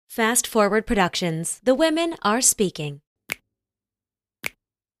Fast Forward Productions. The women are speaking.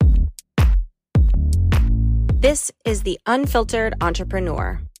 This is The Unfiltered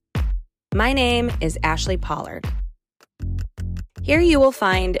Entrepreneur. My name is Ashley Pollard. Here you will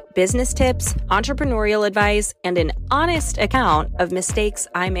find business tips, entrepreneurial advice, and an honest account of mistakes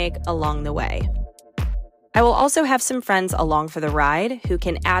I make along the way. I will also have some friends along for the ride who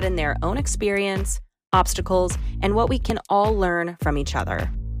can add in their own experience, obstacles, and what we can all learn from each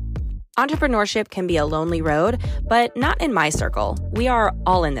other. Entrepreneurship can be a lonely road, but not in my circle. We are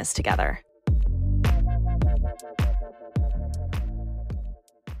all in this together.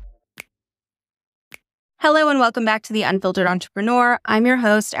 Hello and welcome back to The Unfiltered Entrepreneur. I'm your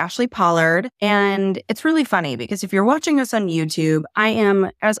host, Ashley Pollard, and it's really funny because if you're watching us on YouTube, I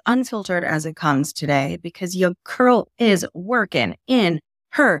am as unfiltered as it comes today because your girl is working in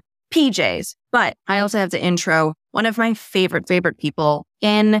her PJs. But I also have to intro one of my favorite people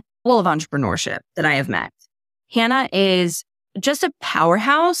in all of entrepreneurship that I have met. Hannah is just a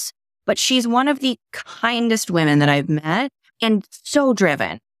powerhouse, but she's one of the kindest women that I've met and so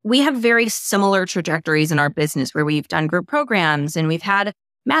driven. We have very similar trajectories in our business where we've done group programs and we've had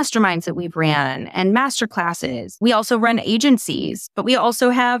masterminds that we've ran and master classes. We also run agencies, but we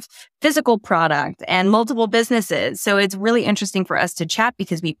also have physical product and multiple businesses. So it's really interesting for us to chat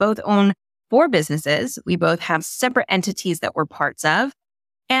because we both own 4 businesses. We both have separate entities that we're parts of.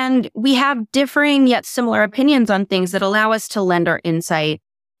 And we have differing yet similar opinions on things that allow us to lend our insight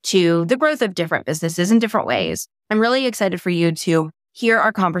to the growth of different businesses in different ways. I'm really excited for you to hear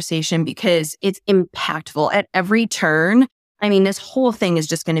our conversation because it's impactful at every turn. I mean, this whole thing is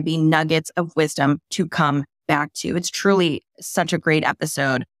just going to be nuggets of wisdom to come back to. It's truly such a great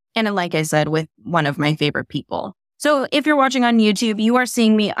episode. And like I said, with one of my favorite people. So if you're watching on YouTube, you are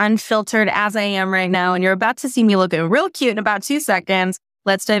seeing me unfiltered as I am right now, and you're about to see me looking real cute in about 2 seconds.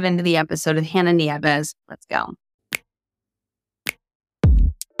 Let's dive into the episode of Hannah Nieves. Let's go.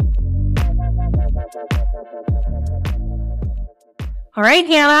 All right,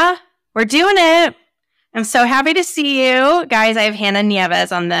 Hannah, we're doing it. I'm so happy to see you. Guys, I have Hannah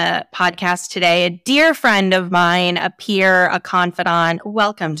Nieves on the podcast today, a dear friend of mine, a peer, a confidant.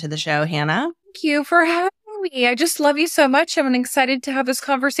 Welcome to the show, Hannah. Thank you for having me. I just love you so much. I'm excited to have this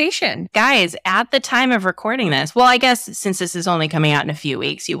conversation. Guys, at the time of recording this, well, I guess since this is only coming out in a few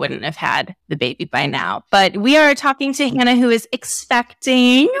weeks, you wouldn't have had the baby by now. But we are talking to Hannah, who is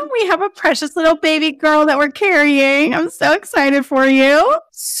expecting. We have a precious little baby girl that we're carrying. I'm so excited for you.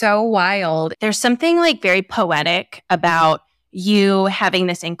 So wild. There's something like very poetic about you having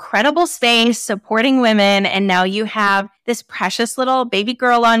this incredible space supporting women, and now you have this precious little baby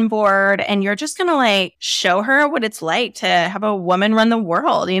girl on board, and you're just gonna like show her what it's like to have a woman run the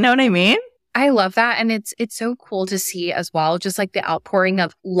world. You know what I mean? I love that. And it's so cool to see as well, just like the outpouring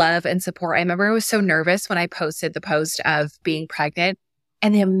of love and support. I remember I was so nervous when I posted the post of being pregnant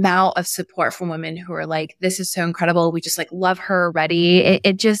and the amount of support from women who are like, this is so incredible. We just like love her already.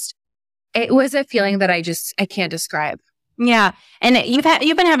 It was a feeling that I can't describe. Yeah. And you've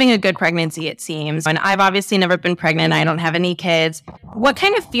been having a good pregnancy, it seems. And I've obviously never been pregnant. I don't have any kids. What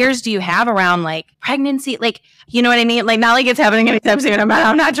kind of fears do you have around like pregnancy? Like, you know what I mean? Like, not like it's happening anytime soon.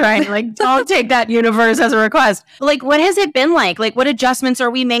 I'm not trying. Like, don't take that universe as a request. But, like, what has it been like? Like, what adjustments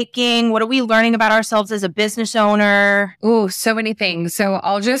are we making? What are we learning about ourselves as a business owner? Oh, so many things. So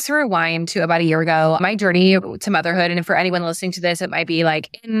I'll just rewind to about a year ago, my journey to motherhood. And for anyone listening to this, it might be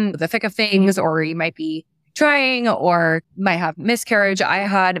like in the thick of things, or you might be trying or might have miscarriage. I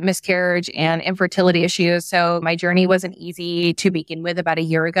had miscarriage and infertility issues. So my journey wasn't easy to begin with about a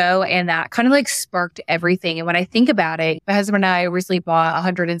year ago. And that kind of like sparked everything. And when I think about it, my husband and I recently bought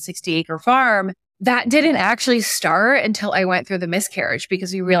a 160-acre farm. That didn't actually start until I went through the miscarriage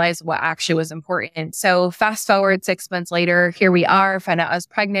because we realized what actually was important. So fast forward 6 months later, here we are, found out I was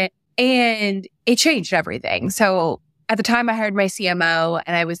pregnant, and it changed everything. So at the time I hired my CMO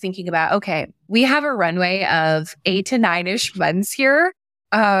and I was thinking about, okay, we have a runway of 8 to 9-ish months here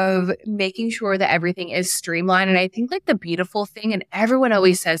of making sure that everything is streamlined. And I think like the beautiful thing, and everyone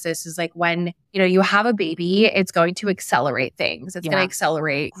always says this, is like when, you have a baby, it's going to accelerate things. It's going to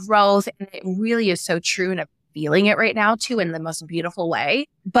accelerate growth. And it really is so true. And I'm feeling it right now too in the most beautiful way.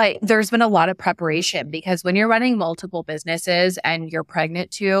 But there's been a lot of preparation because when you're running multiple businesses and you're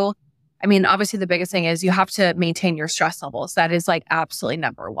pregnant too, I mean, obviously the biggest thing is you have to maintain your stress levels. That is like absolutely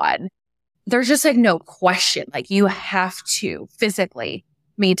number one. There's just like no question. Like you have to physically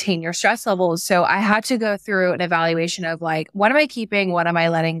maintain your stress levels. So I had to go through an evaluation of like, what am I keeping? What am I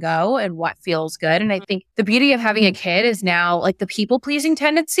letting go? And what feels good? And I think the beauty of having a kid is now like the people pleasing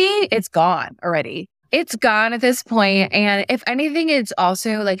tendency, it's gone already. It's gone at this point. And if anything, it's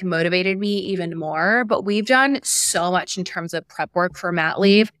also like motivated me even more. But we've done so much in terms of prep work for mat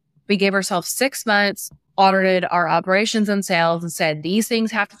leave. We gave ourselves 6 months, audited our operations and sales and said, these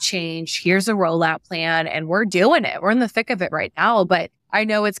things have to change. Here's a rollout plan. And we're doing it. We're in the thick of it right now. But I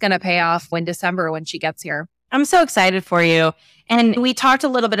know it's going to pay off when December, when she gets here. I'm so excited for you. And we talked a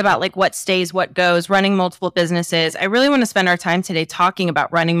little bit about like what stays, what goes, running multiple businesses. I really want to spend our time today talking about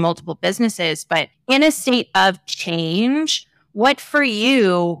running multiple businesses, but in a state of change, what for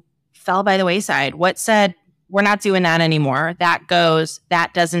you fell by the wayside? What said, we're not doing that anymore. That goes,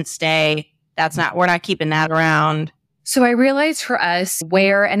 that doesn't stay. We're not keeping that around. So I realized for us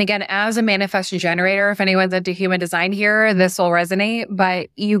and again, as a manifestation generator, if anyone's into human design here, this will resonate, but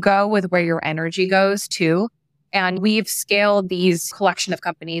you go with where your energy goes too. And we've scaled these collection of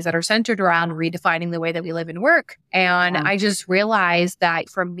companies that are centered around redefining the way that we live and work. And I just realized that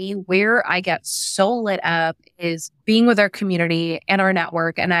for me, where I get so lit up is being with our community and our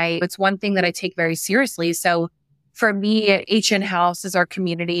network. And it's one thing that I take very seriously. So for me, HN House is our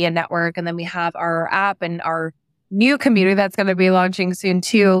community and network. And then we have our app and our new community that's going to be launching soon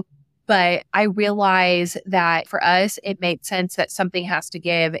too. But I realized that for us, it made sense that something has to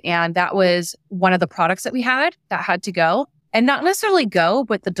give. And that was one of the products that we had that had to go. And not necessarily go,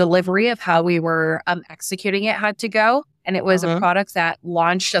 but the delivery of how we were executing it had to go. And it was a product that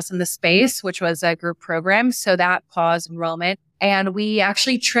launched us in the space, which was a group program. So that paused enrollment. And we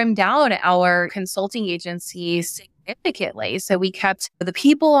actually trimmed down our consulting agency significantly. So we kept the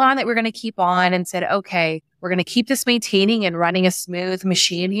people on that we're going to keep on and said, okay, we're going to keep this maintaining and running a smooth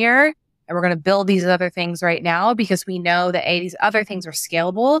machine here. And we're going to build these other things right now because we know that A, these other things are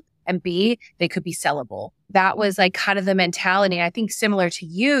scalable, and B, they could be sellable. That was like kind of the mentality. I think similar to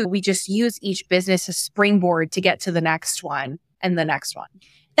you, we just use each business as springboard to get to the next one and the next one.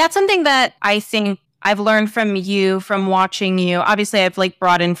 That's something that I think I've learned from you, from watching you. Obviously, I've like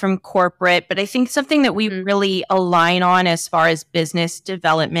brought in from corporate, but I think something that we really align on as far as business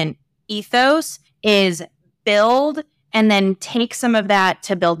development ethos is build and then take some of that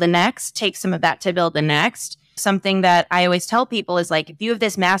to build the next, take some of that to build the next. Something that I always tell people is like, if you have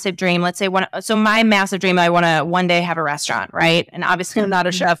this massive dream, let's say my massive dream, I want to one day have a restaurant, right? And obviously I'm not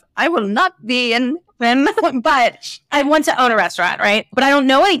a chef. I will not be but I want to own a restaurant, right? But I don't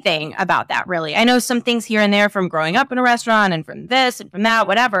know anything about that really. I know some things here and there from growing up in a restaurant and from this and from that,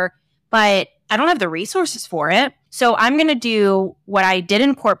 whatever, but I don't have the resources for it. So I'm going to do what I did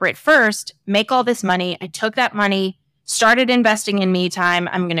in corporate first, make all this money. I took that money, started investing in me time.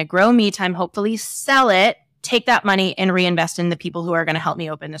 I'm going to grow me time, hopefully sell it, take that money and reinvest in the people who are going to help me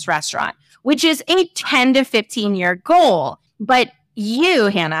open this restaurant, which is a 10 to 15 year goal. But you,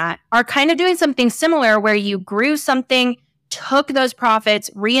 Hannah, are kind of doing something similar where you grew something, took those profits,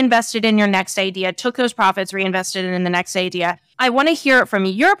 reinvested in your next idea, took those profits, reinvested in the next idea. I want to hear it from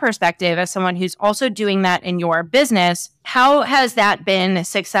your perspective as someone who's also doing that in your business. How has that been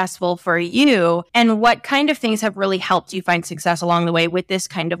successful for you? And what kind of things have really helped you find success along the way with this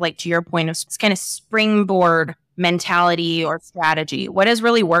kind of like, to your point, of kind of springboard mentality or strategy? What has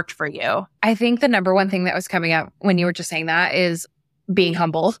really worked for you? I think the number one thing that was coming up when you were just saying that is being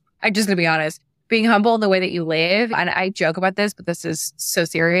humble. I'm just going to be honest. Being humble in the way that you live. And I joke about this, but this is so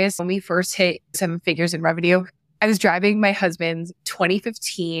serious. When we first hit 7 figures in revenue, I was driving my husband's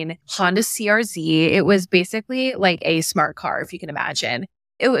 2015 Honda CRZ. It was basically like a smart car, if you can imagine.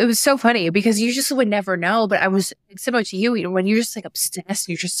 It was so funny because you just would never know. But I was similar to you, when you're just like obsessed,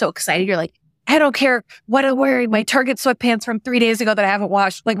 you're just so excited. You're like, I don't care what I'm wearing, my Target sweatpants from 3 days ago that I haven't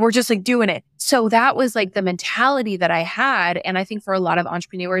washed. Like, we're just like doing it. So that was like the mentality that I had. And I think for a lot of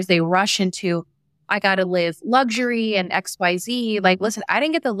entrepreneurs, they rush into, I got to live luxury and XYZ. Like, listen, I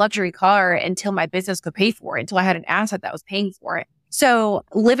didn't get the luxury car until my business could pay for it, until I had an asset that was paying for it. So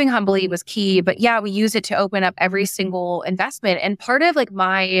living humbly was key. But yeah, we use it to open up every single investment. And part of like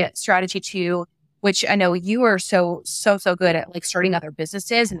my strategy too, which I know you are so good at, like starting other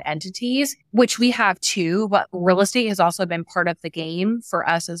businesses and entities, which we have too, but real estate has also been part of the game for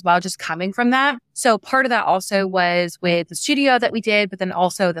us as well, just coming from that. So part of that also was with the studio that we did, but then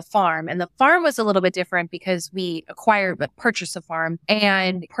also the farm. And the farm was a little bit different because we acquired but purchased the farm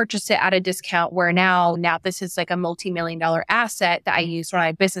and purchased it at a discount where now this is like a multi-million-dollar asset that I use for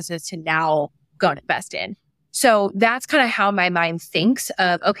my businesses to now go and invest in. So that's kind of how my mind thinks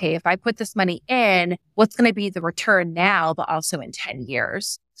of, okay, if I put this money in, what's going to be the return now, but also in 10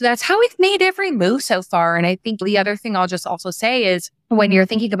 years? So that's how we've made every move so far. And I think the other thing I'll just also say is when you're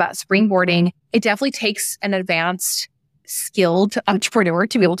thinking about springboarding, it definitely takes an advanced, skilled entrepreneur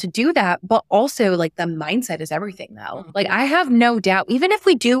to be able to do that. But also like the mindset is everything though. Like I have no doubt, even if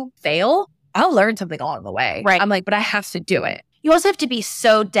we do fail, I'll learn something along the way. Right. I'm like, but I have to do it. You also have to be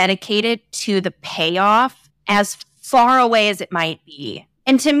so dedicated to the payoff, as far away as it might be.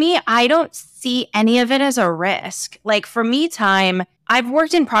 And to me, I don't see any of it as a risk. Like for me time, I've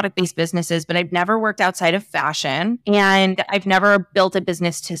worked in product-based businesses, but I've never worked outside of fashion, and I've never built a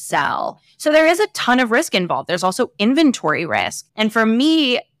business to sell. So there is a ton of risk involved. There's also inventory risk. And for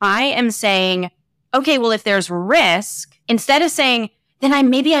me, I am saying, okay, well, if there's risk, instead of saying, then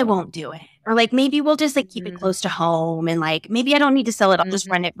maybe I won't do it. Or like, maybe we'll just like keep it close to home, and like, maybe I don't need to sell it. I'll just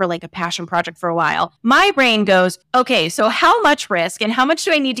run it for like a passion project for a while. My brain goes, okay, so how much risk and how much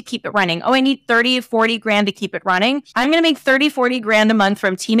do I need to keep it running? Oh, I need 30, 40 grand to keep it running. I'm going to make 30, 40 grand a month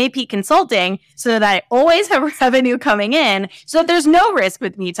from Team AP Consulting so that I always have revenue coming in, so that there's no risk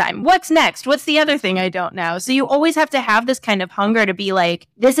with me time. What's next? What's the other thing I don't know? So you always have to have this kind of hunger to be like,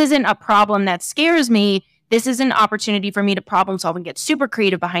 this isn't a problem that scares me. This is an opportunity for me to problem solve and get super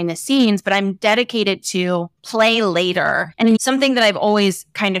creative behind the scenes, but I'm dedicated to play later. And something that I've always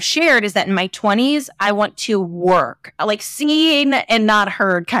kind of shared is that in my 20s, I want to work, like seen and not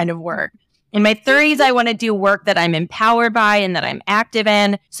heard kind of work. In my 30s, I want to do work that I'm empowered by and that I'm active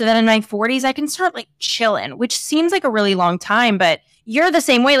in, so that in my 40s, I can start like chilling, which seems like a really long time, but you're the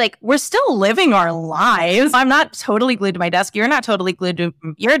same way. Like, we're still living our lives. I'm not totally glued to my desk. You're not totally glued to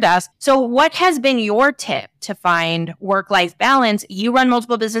your desk. So what has been your tip to find work-life balance? You run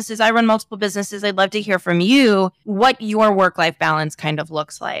multiple businesses. I run multiple businesses. I'd love to hear from you what your work-life balance kind of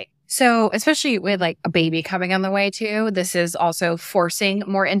looks like. So especially with like a baby coming on the way too, this is also forcing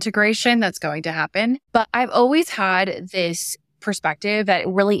more integration that's going to happen. But I've always had this perspective that it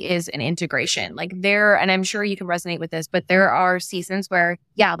really is an integration. Like and I'm sure you can resonate with this, but there are seasons where,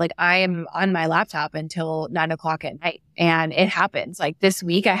 yeah, like I am on my laptop until 9:00 at night. And it happens. Like this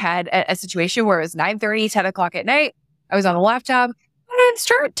week I had a situation where it was 9:30, 10:00 at night. I was on the laptop. I didn't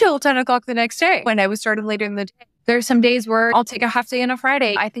start till 10:00 the next day when I was started later in the day. There's some days where I'll take a half day on a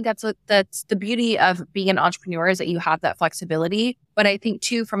Friday. I think that's the beauty of being an entrepreneur, is that you have that flexibility. But I think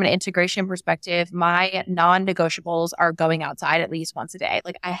too, from an integration perspective, my non-negotiables are going outside at least once a day.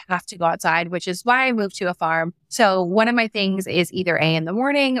 Like I have to go outside, which is why I moved to a farm. So one of my things is either in the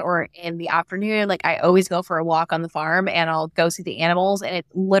morning or in the afternoon. Like I always go for a walk on the farm and I'll go see the animals. And it's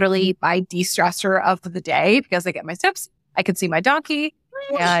literally my de-stressor of the day, because I get my steps. I can see my donkey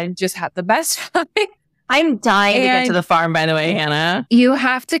and just have the best time. I'm dying to get to the farm, by the way, Hannah. You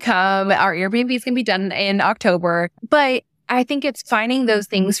have to come. Our Airbnb is going to be done in October. But I think it's finding those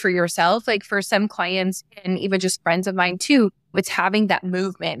things for yourself. Like for some clients and even just friends of mine too, it's having that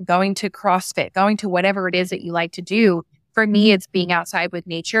movement, going to CrossFit, going to whatever it is that you like to do. For me, it's being outside with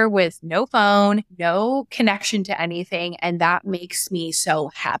nature with no phone, no connection to anything. And that makes me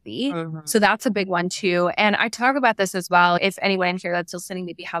so happy. So that's a big one too. And I talk about this as well. If anyone here that's listening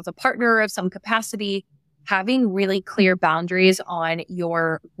maybe has a partner of some capacity, having really clear boundaries on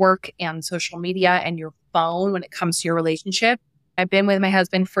your work and social media and your phone when it comes to your relationship. I've been with my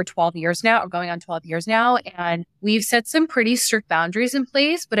husband for 12 years now, or going on 12 years now, and we've set some pretty strict boundaries in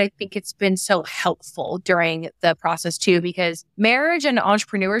place, but I think it's been so helpful during the process too, because marriage and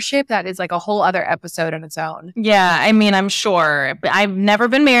entrepreneurship, that is like a whole other episode on its own. Yeah, I mean, I'm sure. But I've never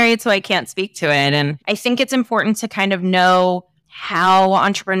been married, so I can't speak to it. And I think it's important to kind of know how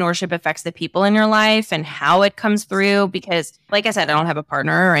entrepreneurship affects the people in your life and how it comes through. Because like I said, I don't have a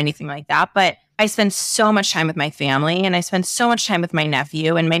partner or anything like that, but I spend so much time with my family and I spend so much time with my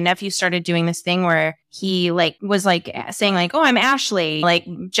nephew. And my nephew started doing this thing where he was saying like, oh, I'm Ashley, like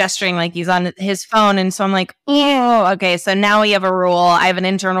gesturing like he's on his phone. And so I'm like, oh, okay. So now we have a rule. I have an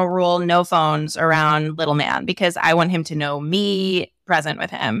internal rule, no phones around little man, because I want him to know me present with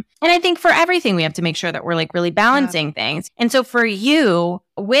him. And I think for everything, we have to make sure that we're like really balancing things. And so for you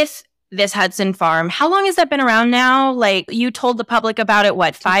with this Hudson farm, how long has that been around now? Like you told the public about it,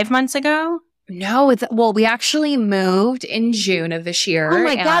 what, 5 months ago? No, we actually moved in June of this year. Oh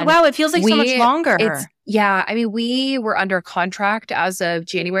my God. Wow. It feels like so much longer. Yeah. I mean, we were under contract as of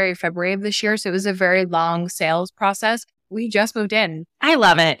January, February of this year. So it was a very long sales process. We just moved in. I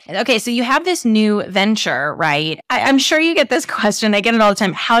love it. Okay. So you have this new venture, right? I'm sure you get this question. I get it all the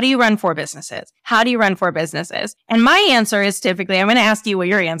time. How do you run 4 businesses? How do you run 4 businesses? And my answer is typically, I'm going to ask you what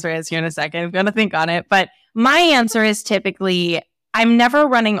your answer is here in a second. I'm going to think on it. But my answer is typically, I'm never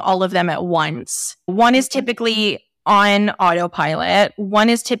running all of them at once. One is typically on autopilot. One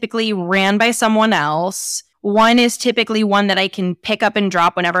is typically ran by someone else. One is typically one that I can pick up and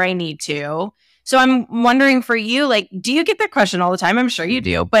drop whenever I need to. So I'm wondering for you, like, do you get that question all the time? I'm sure you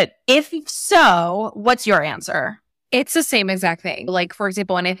do. But if so, what's your answer? It's the same exact thing. Like, for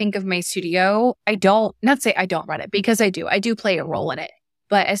example, when I think of my studio, I don't run it, because I do play a role in it.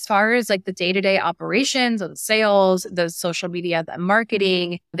 But as far as like the day-to-day operations, the sales, the social media, the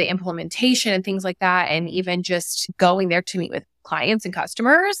marketing, the implementation and things like that, and even just going there to meet with clients and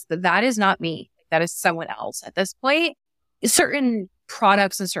customers, that is not me. That is someone else at this point. Certain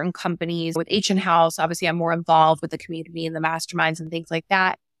products and certain companies with H in House, obviously I'm more involved with the community and the masterminds and things like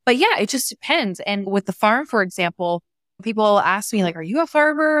that. But yeah, it just depends. And with the farm, for example, people ask me like, are you a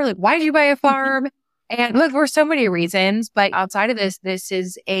farmer? Like, why did you buy a farm? And look, for so many reasons, but outside of this, this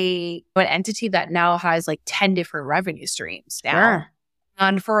is an entity that now has like 10 different revenue streams now. Sure.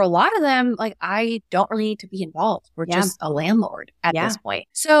 And for a lot of them, like, I don't really need to be involved. We're just a landlord at this point.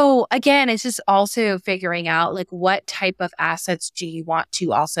 So again, it's just also figuring out like what type of assets do you want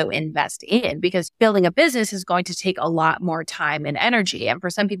to also invest in? Because building a business is going to take a lot more time and energy. And for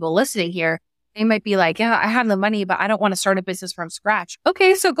some people listening here, they might be like, yeah, I have the money, but I don't want to start a business from scratch.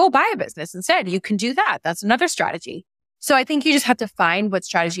 Okay, so go buy a business instead. You can do that. That's another strategy. So I think you just have to find what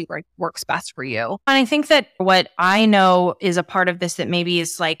strategy works best for you. And I think that what I know is a part of this that maybe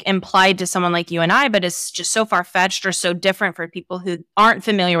is like implied to someone like you and I, but is just so far-fetched or so different for people who aren't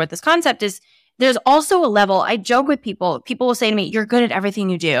familiar with this concept is there's also a level, I joke with people will say to me, you're good at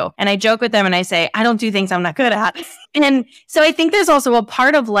everything you do. And I joke with them and I say, I don't do things I'm not good at. And so I think there's also a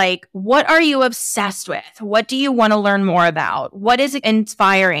part of like, what are you obsessed with? What do you want to learn more about? What is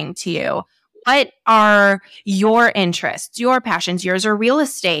inspiring to you? What are your interests, your passions? Yours are real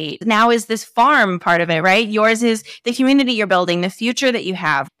estate. Now is this farm part of it, right? Yours is the community you're building, the future that you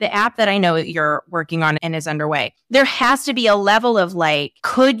have, the app that I know you're working on and is underway. There has to be a level of like,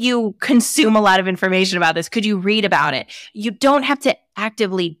 could you consume a lot of information about this? Could you read about it? You don't have to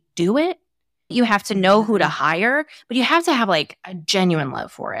actively do it. You have to know who to hire, but you have to have like a genuine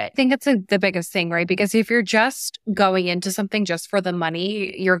love for it. I think that's the biggest thing, right? Because if you're just going into something just for the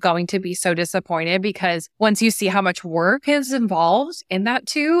money, you're going to be so disappointed because once you see how much work is involved in that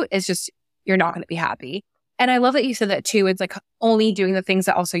too, it's just, you're not going to be happy. And I love that you said that too. It's like only doing the things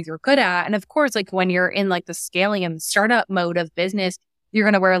that also you're good at. And of course, like when you're in like the scaling and startup mode of business, you're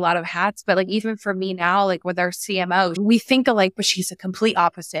going to wear a lot of hats. But like, even for me now, like with our CMO, we think alike, but she's a complete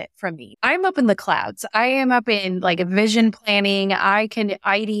opposite from me. I'm up in the clouds. I am up in like vision planning. I can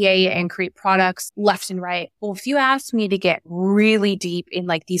ideate and create products left and right. Well, if you ask me to get really deep in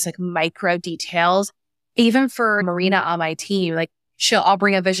like these like micro details, even for Marina on my team, like I'll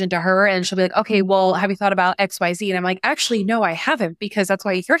bring a vision to her and she'll be like, okay, well, have you thought about XYZ? And I'm like, actually, no, I haven't, because that's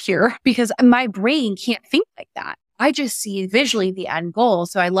why you're here, because my brain can't think like that. I just see visually the end goal.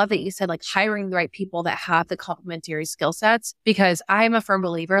 So I love that you said like hiring the right people that have the complementary skill sets, because I'm a firm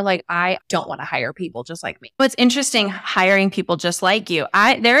believer, like I don't want to hire people just like me. What's interesting, hiring people just like you.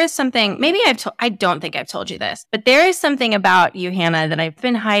 There is something, maybe I don't think I've told you this, but there is something about you, Hannah, that I've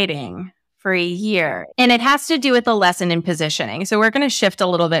been hiding for a year. And it has to do with the lesson in positioning. So we're going to shift a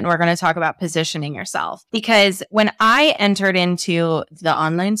little bit and we're going to talk about positioning yourself. Because when I entered into the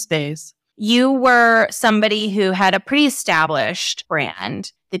online space, you were somebody who had a pretty established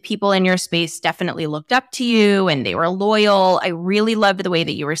brand. The people in your space definitely looked up to you and they were loyal. I really loved the way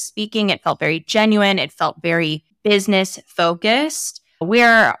that you were speaking. It felt very genuine. It felt very business focused,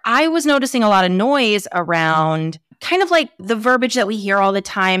 where I was noticing a lot of noise around kind of like the verbiage that we hear all the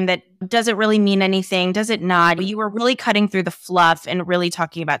time that doesn't really mean anything, does it not? You were really cutting through the fluff and really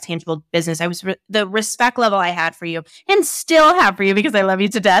talking about tangible business. The respect level I had for you, and still have for you because I love you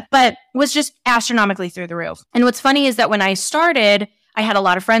to death, but was just astronomically through the roof. And what's funny is that when I started, I had a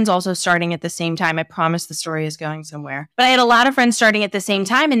lot of friends also starting at the same time. I promise the story is going somewhere. But I had a lot of friends starting at the same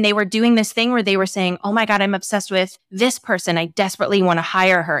time, and they were doing this thing where they were saying, oh my God, I'm obsessed with this person. I desperately want to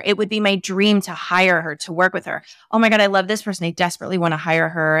hire her. It would be my dream to hire her, to work with her. Oh my God, I love this person. I desperately want to hire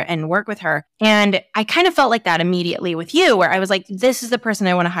her and work with her. And I kind of felt like that immediately with you, where I was like, this is the person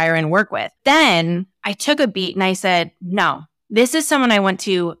I want to hire and work with. Then I took a beat and I said, no, this is someone I want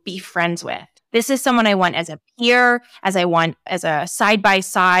to be friends with. This is someone I want as a peer, as I want as a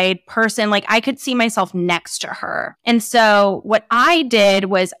side-by-side person. Like I could see myself next to her. And so what I did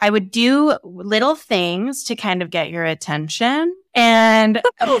was I would do little things to kind of get your attention. And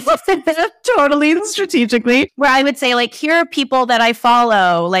totally strategically, where I would say like, here are people that I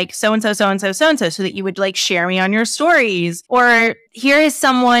follow, like so-and-so, so-and-so, so-and-so, so that you would like share me on your stories. Or here is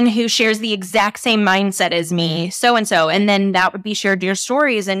someone who shares the exact same mindset as me, so-and-so. And then that would be shared to your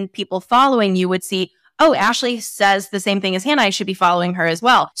stories, and people following you would see, oh, Ashley says the same thing as Hannah, I should be following her as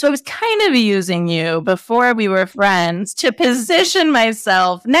well. So I was kind of using you before we were friends to position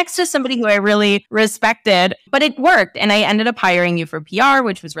myself next to somebody who I really respected, but it worked. And I ended up hiring you for PR,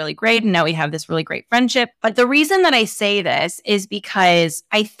 which was really great. And now we have this really great friendship. But the reason that I say this is because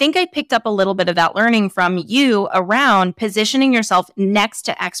I think I picked up a little bit of that learning from you around positioning yourself next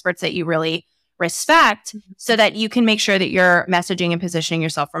to experts that you really respect so that you can make sure that you're messaging and positioning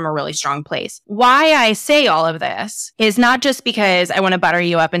yourself from a really strong place. Why I say all of this is not just because I want to butter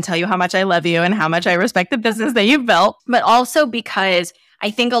you up and tell you how much I love you and how much I respect the business that you've built, but also because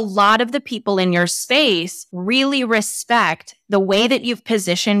I think a lot of the people in your space really respect the way that you've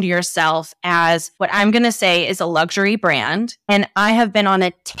positioned yourself as what I'm going to say is a luxury brand. And I have been on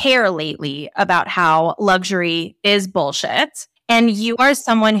a tear lately about how luxury is bullshit. And you are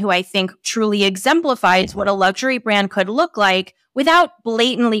someone who I think truly exemplifies what a luxury brand could look like without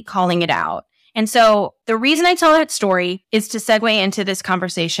blatantly calling it out. And so the reason I tell that story is to segue into this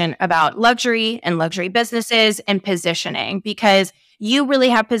conversation about luxury and luxury businesses and positioning, because you really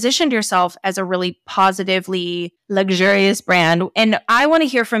have positioned yourself as a really positively luxurious brand. And I want to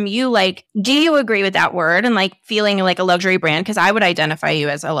hear from you, like, do you agree with that word and like feeling like a luxury brand? Because I would identify you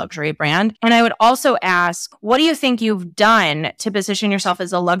as a luxury brand. And I would also ask, what do you think you've done to position yourself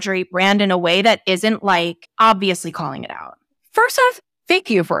as a luxury brand in a way that isn't like obviously calling it out? First off, thank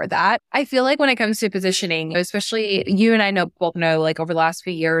you for that. I feel like when it comes to positioning, especially you and I both know, like over the last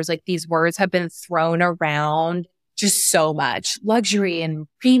few years, like these words have been thrown around just so much, luxury and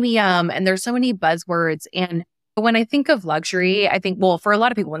premium. And there's so many buzzwords. And when I think of luxury, I think, well, for a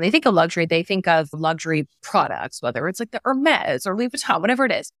lot of people, when they think of luxury, they think of luxury products, whether it's like the Hermes or Louis Vuitton, whatever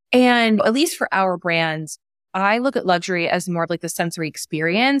it is. And at least for our brands, I look at luxury as more of like the sensory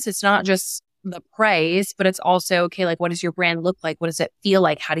experience. It's not just the price, but it's also, okay, like what does your brand look like? What does it feel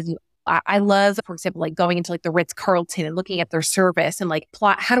like? How do you, I love, for example, like going into like the Ritz-Carlton and looking at their service and like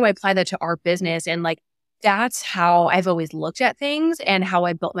how do I apply that to our business? And like, that's how I've always looked at things and how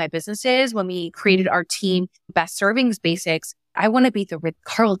I built my businesses. When we created our team, Best Servings Basics, I want to be the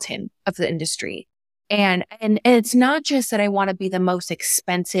Ritz-Carlton of the industry. And it's not just that I want to be the most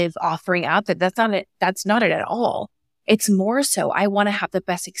expensive offering out there. That's not it at all. It's more so I want to have the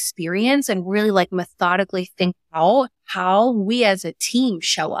best experience and really like methodically think out how we as a team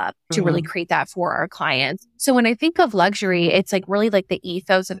show up to really create that for our clients. So when I think of luxury, it's like really like the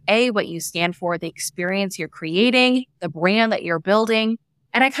ethos of what you stand for, the experience you're creating, the brand that you're building.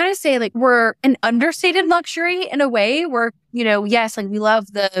 And I kind of say like we're an understated luxury in a way where, you know, yes, like we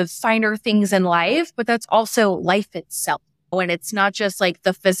love the finer things in life, but that's also life itself. When it's not just like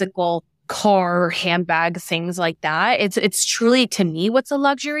the physical car, handbag, things like that. It's truly, to me, what's a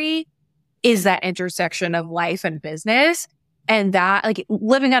luxury is that intersection of life and business. And that, like,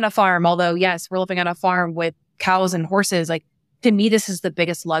 living on a farm, although yes, we're living on a farm with cows and horses, like, to me, this is the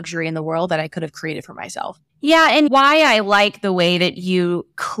biggest luxury in the world that I could have created for myself. Yeah. And why I like the way that you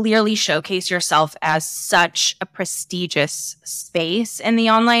clearly showcase yourself as such a prestigious space in the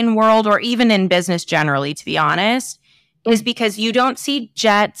online world, or even in business generally, to be honest, is because you don't see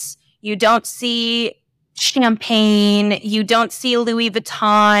jets, you don't see champagne, you don't see Louis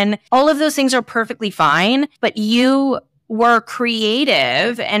Vuitton. All of those things are perfectly fine, but you were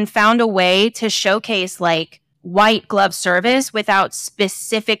creative and found a way to showcase like white glove service without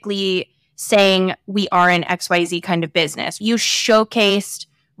specifically saying we are an XYZ kind of business. You showcased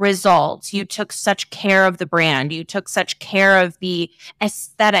results. You took such care of the brand. You took such care of the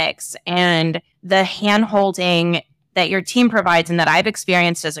aesthetics and the hand-holding that your team provides and that I've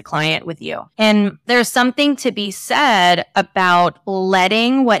experienced as a client with you. And there's something to be said about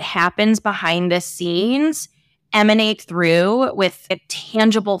letting what happens behind the scenes emanate through with a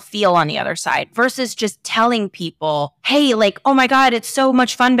tangible feel on the other side versus just telling people, hey, like, oh my God, it's so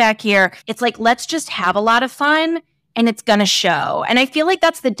much fun back here. It's like, let's just have a lot of fun and it's going to show. And I feel like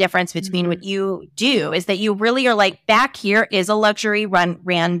that's the difference between what you do is that you really are like, back here is a luxury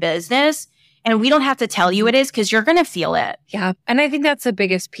ran business. And we don't have to tell you it is because you're going to feel it. Yeah. And I think that's the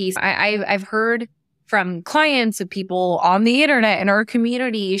biggest piece. I've heard from clients and people on the internet in our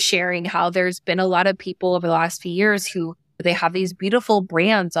community sharing how there's been a lot of people over the last few years who they have these beautiful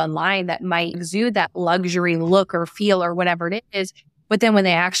brands online that might exude that luxury look or feel or whatever it is. But then when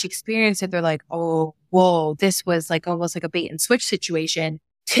they actually experience it, they're like, oh, whoa, this was like almost like a bait and switch situation.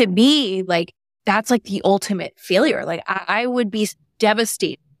 To me, like that's like the ultimate failure. Like I would be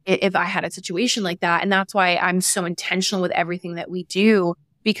devastated if I had a situation like that. And that's why I'm so intentional with everything that we do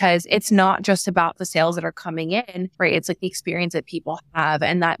because it's not just about the sales that are coming in, right? It's like the experience that people have,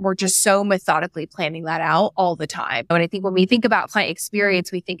 and that we're just so methodically planning that out all the time. And I think when we think about client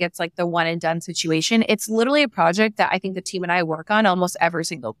experience, we think it's like the one and done situation. It's literally a project that I think the team and I work on almost every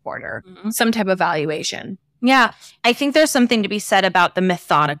single quarter, some type of evaluation. Yeah, I think there's something to be said about the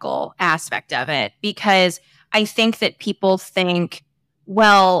methodical aspect of it, because I think that people think,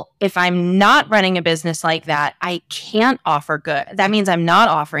 well, if I'm not running a business like that, I can't offer good. That means I'm not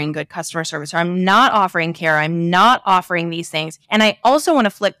offering good customer service, or I'm not offering care. I'm not offering these things. And I also want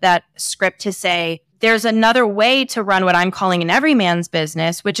to flip that script to say, there's another way to run what I'm calling an everyman's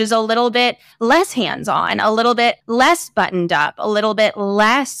business, which is a little bit less hands-on, a little bit less buttoned up, a little bit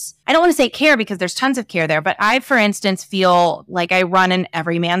less, I don't want to say care because there's tons of care there, but I, for instance, feel like I run an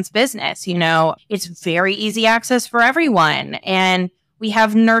everyman's business. You know, it's very easy access for everyone. And we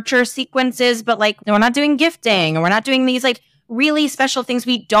have nurture sequences, but like we're not doing gifting, and we're not doing these like really special things.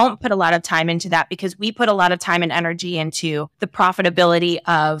 We don't put a lot of time into that because we put a lot of time and energy into the profitability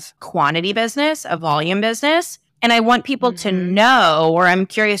of quantity business, of volume business. And I want people to know, or I'm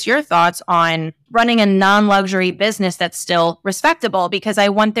curious your thoughts on running a non-luxury business that's still respectable, because I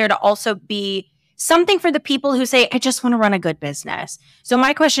want there to also be something for the people who say, I just want to run a good business. So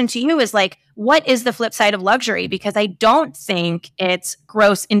my question to you is like, what is the flip side of luxury? Because I don't think it's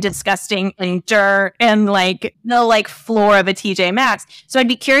gross and disgusting and dirt and like the like floor of a TJ Maxx. So I'd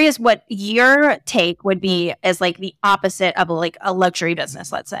be curious what your take would be as like the opposite of like a luxury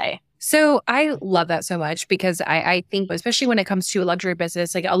business, let's say. So I love that so much because I think, especially when it comes to a luxury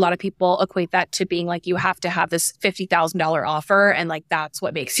business, like a lot of people equate that to being like, you have to have this $50,000 offer. And like, that's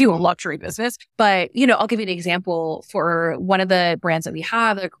what makes you a luxury business. But, you know, I'll give you an example for one of the brands that we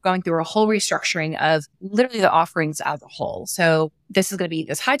have. They're going through a whole restructuring of literally the offerings as a whole. So this is going to be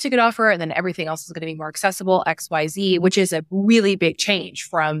this high ticket offer, and then everything else is going to be more accessible, XYZ, which is a really big change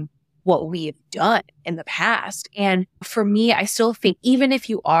from what we've done in the past. And for me, I still think even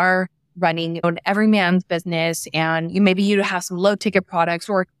if you are running an everyman's business and maybe you have some low ticket products,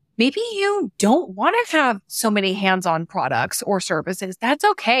 or maybe you don't want to have so many hands-on products or services, that's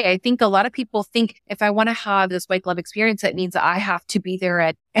okay. I think a lot of people think if I want to have this white glove experience, that means that I have to be there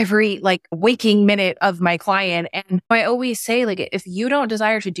at every like waking minute of my client. And I always say, like, if you don't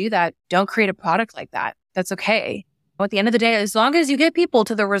desire to do that, don't create a product like that. That's okay. At the end of the day, as long as you get people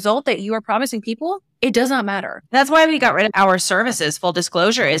to the result that you are promising people, it does not matter. That's why we got rid of our services. Full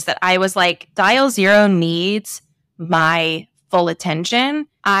disclosure is that I was like, Dial Zero needs my full attention.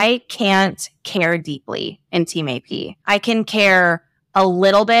 I can't care deeply in Team AP. I can care a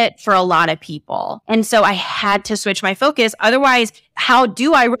little bit for a lot of people. And so I had to switch my focus. Otherwise, how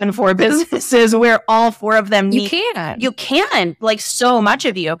do I run 4 businesses where all 4 of them need? You can't, like so much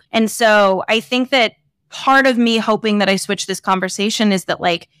of you. And so I think that part of me hoping that I switch this conversation is that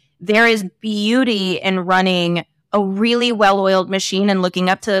like there is beauty in running a really well-oiled machine and looking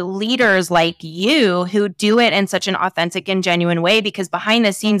up to leaders like you who do it in such an authentic and genuine way, because behind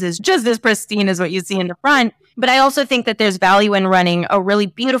the scenes is just as pristine as what you see in the front. But I also think that there's value in running a really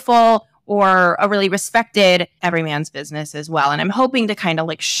beautiful or a really respected everyman's business as well. And I'm hoping to kind of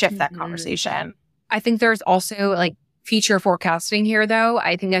like shift that conversation. I think there's also like future forecasting here, though.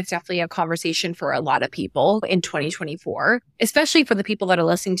 I think that's definitely a conversation for a lot of people in 2024, especially for the people that are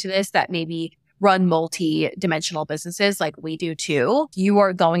listening to this that maybe run multi-dimensional businesses like we do too. You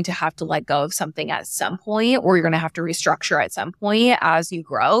are going to have to let go of something at some point, or you're going to have to restructure at some point as you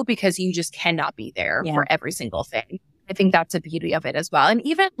grow, because you just cannot be there for every single thing. I think that's the beauty of it as well. And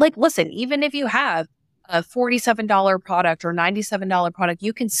even like, listen, even if you have a $47 product or $97 product,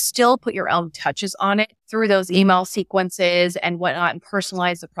 you can still put your own touches on it through those email sequences and whatnot and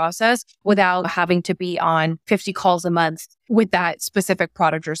personalize the process without having to be on 50 calls a month with that specific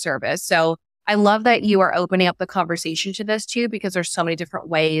product or service. So I love that you are opening up the conversation to this too, because there's so many different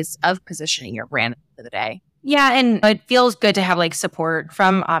ways of positioning your brand at the end of the day. Yeah, and it feels good to have like support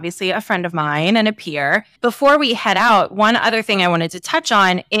from obviously a friend of mine and a peer. Before we head out, one other thing I wanted to touch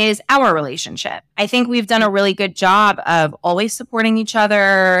on is our relationship. I think we've done a really good job of always supporting each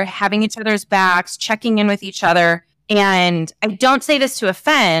other, having each other's backs, checking in with each other. And I don't say this to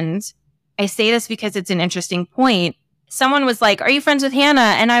offend. I say this because it's an interesting point. Someone was like, are you friends with Hannah?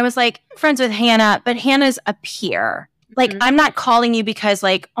 And I was like, friends with Hannah, but Hannah's a peer. Like, I'm not calling you because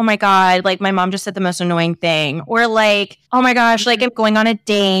like, oh my God, like my mom just said the most annoying thing. Or like, oh my gosh, like I'm going on a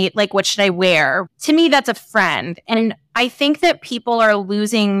date. Like, what should I wear? To me, that's a friend. And I think that people are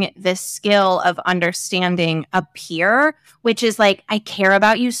losing this skill of understanding a peer, which is like, I care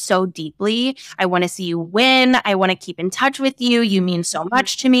about you so deeply. I want to see you win. I want to keep in touch with you. You mean so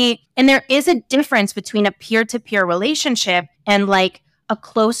much to me. And there is a difference between a peer-to-peer relationship and like a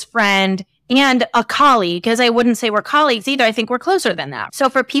close friend and a colleague, because I wouldn't say we're colleagues either. I think we're closer than that. So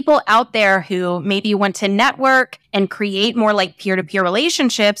for people out there who maybe want to network and create more like peer-to-peer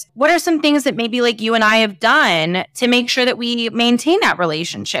relationships, what are some things that maybe like you and I have done to make sure that we maintain that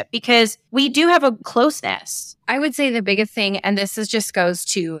relationship? Because we do have a closeness. I would say the biggest thing, and just goes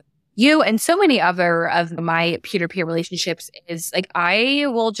to you and so many other of my peer-to-peer relationships, is like I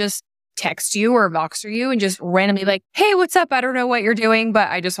will just text you or Voxer you and just randomly like, hey, what's up? I don't know what you're doing, but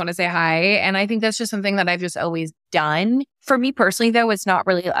I just want to say hi. And I think that's just something that I've just always done. For me personally, though, it's not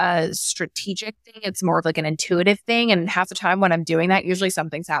really a strategic thing. It's more of like an intuitive thing. And half the time when I'm doing that, usually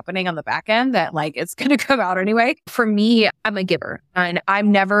something's happening on the back end that like it's going to come out anyway. For me, I'm a giver and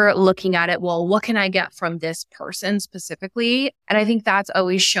I'm never looking at it, well, what can I get from this person specifically? And I think that's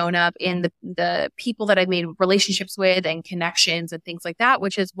always shown up in the people that I've made relationships with and connections and things like that,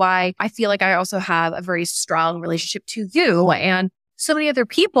 which is why I feel like I also have a very strong relationship to you and so many other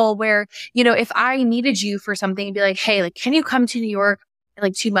people where, you know, if I needed you for something and be like, hey, like, can you come to New York in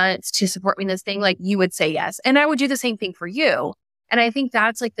like 2 months to support me in this thing? Like you would say yes. And I would do the same thing for you. And I think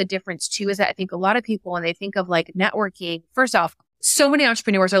that's like the difference too, is that I think a lot of people, when they think of like networking, first off, so many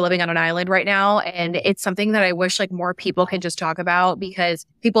entrepreneurs are living on an island right now. And it's something that I wish like more people can just talk about, because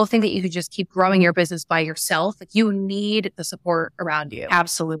people think that you could just keep growing your business by yourself. Like you need the support around you.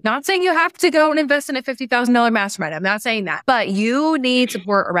 Absolutely. Not saying you have to go and invest in a $50,000 mastermind. I'm not saying that, but you need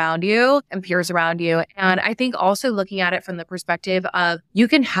support around you and peers around you. And I think also looking at it from the perspective of you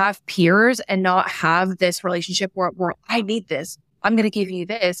can have peers and not have this relationship where I need this, I'm going to give you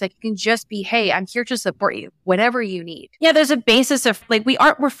this. Like, it can just be, hey, I'm here to support you, whatever you need. Yeah, there's a basis of like,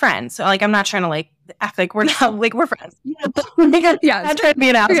 we're friends. So like, I'm not trying to like act like we're not, like we're friends. Yeah, I'm trying to be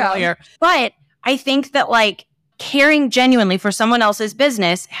an asshole here. But I think that like caring genuinely for someone else's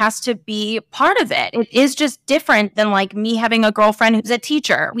business has to be part of it. It is just different than like me having a girlfriend who's a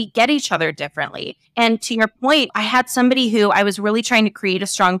teacher. We get each other differently. And to your point, I had somebody who I was really trying to create a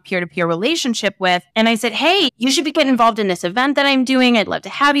strong peer-to-peer relationship with. And I said, hey, you should be getting involved in this event that I'm doing. I'd love to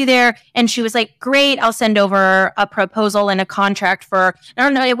have you there. And she was like, great, I'll send over a proposal and a contract for, I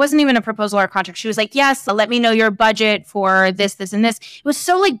don't know, it wasn't even a proposal or a contract. She was like, yes, let me know your budget for this, this, and this. It was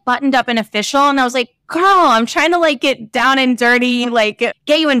so like buttoned up and official. And I was like, girl, I'm trying to like get down and dirty, like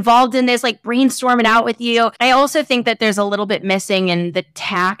get you involved in this, like brainstorm it out with you. I also think that there's a little bit missing in the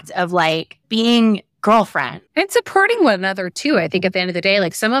tact of like being girlfriend. And supporting one another too. I think at the end of the day,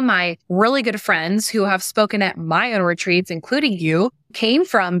 like some of my really good friends who have spoken at my own retreats, including you, came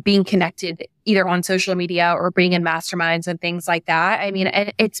from being connected either on social media or being in masterminds and things like that. I mean,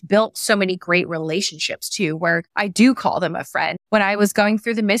 and it's built so many great relationships too, where I do call them a friend. When I was going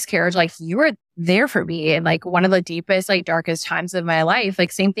through the miscarriage, like you were there for me in like one of the deepest, like darkest times of my life.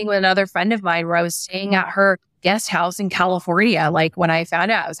 Like same thing with another friend of mine where I was staying at her guest house in California, like when I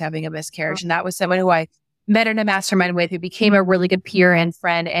found out I was having a miscarriage. And that was someone who I met in a mastermind with, who became a really good peer and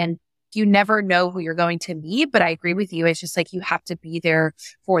friend. And you never know who you're going to meet, but I agree with you. It's just like, you have to be there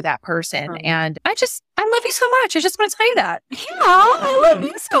for that person. And I love you so much. I just want to tell you that. Yeah, I love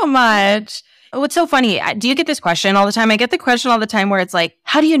you so much. What's so funny, do you get this question all the time? I get the question all the time where it's like,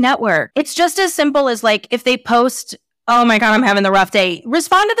 how do you network? It's just as simple as like, if they post, oh my God, I'm having the rough day,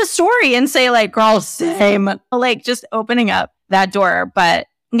 respond to the story and say like, girl, same. Like just opening up that door. But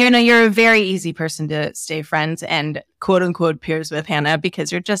you know, you're a very easy person to stay friends and quote unquote peers with, Hannah,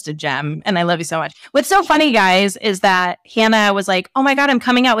 because you're just a gem. And I love you so much. What's so funny, guys, is that Hannah was like, oh my God, I'm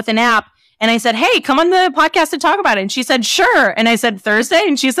coming out with an app. And I said, hey, come on the podcast to talk about it. And she said, sure. And I said, Thursday?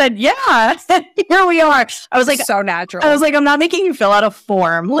 And she said, yeah. Here we are. I was like, so natural. I was like, I'm not making you fill out a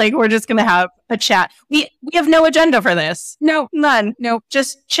form. Like, we're just going to have a chat. We have no agenda for this. No, none. No,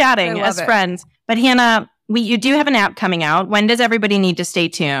 just chatting as friends. But Hannah, you do have an app coming out. When does everybody need to stay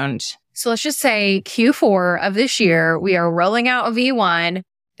tuned? So let's just say Q4 of this year, we are rolling out V1.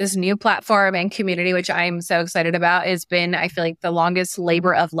 This new platform and community, which I'm so excited about, has been, I feel like, the longest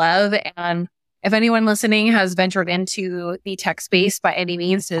labor of love. And if anyone listening has ventured into the tech space by any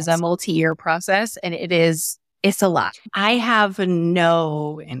means, it is a multi-year process, and it's a lot. I have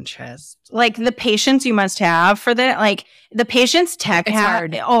no interest. Like the patience you must have for that, like the patience tech it's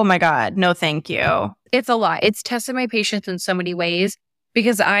hard. Oh my God, no thank you. It's a lot. It's tested my patience in so many ways,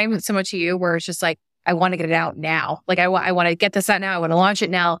 because I'm similar to you where it's just like, I want to get it out now. Like I want to get this out now. I want to launch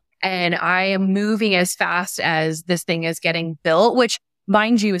it now. And I am moving as fast as this thing is getting built, which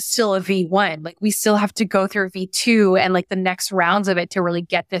mind you is still a V1. Like we still have to go through V2 and like the next rounds of it to really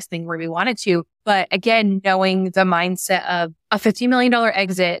get this thing where we want it to. But again, knowing the mindset of a $50 million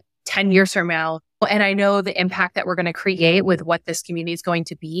exit 10 years from now, and I know the impact that we're going to create with what this community is going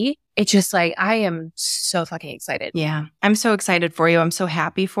to be. It's just like, I am so fucking excited. Yeah. I'm so excited for you. I'm so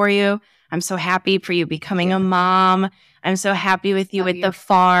happy for you. I'm so happy for you becoming a mom. I'm so happy with you with the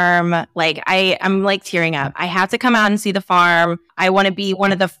farm. Like I'm like tearing up. I have to come out and see the farm. I want to be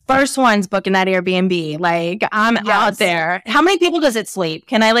one of the first ones booking that Airbnb. Like I'm out there. How many people does it sleep?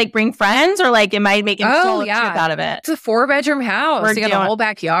 Can I like bring friends, or like am I making full trip out of it? It's a 4-bedroom house. You got a whole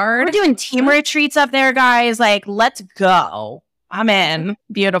backyard. We're doing team retreats up there, guys. Like, let's go. I'm in.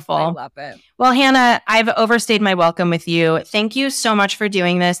 Beautiful. I love it. Well, Hannah, I've overstayed my welcome with you. Thank you so much for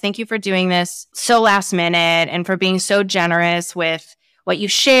doing this. Thank you for doing this so last minute and for being so generous with what you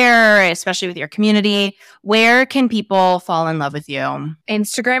share, especially with your community. Where can people fall in love with you?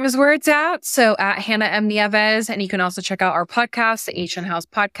 Instagram is where it's at. So at Hannah M. Nieves. And you can also check out our podcast, the H&N House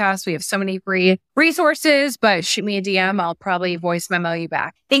podcast. We have so many free resources, but shoot me a DM. I'll probably voice memo you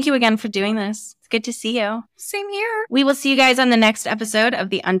back. Thank you again for doing this. It's good to see you. Same here. We will see you guys on the next episode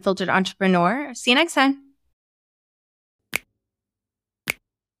of The Unfiltered Entrepreneur. See you next time.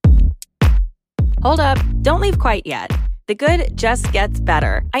 Hold up. Don't leave quite yet. The good just gets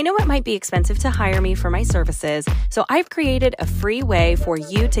better. I know it might be expensive to hire me for my services, so I've created a free way for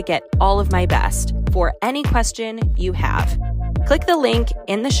you to get all of my best for any question you have. Click the link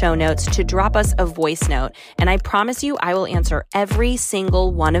in the show notes to drop us a voice note, and I promise you I will answer every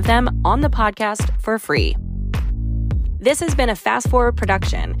single one of them on the podcast for free. This has been a Fast Forward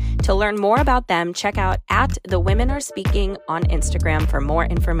production. To learn more about them, check out @TheWomenAreSpeaking on Instagram for more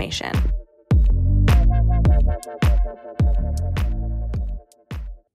information.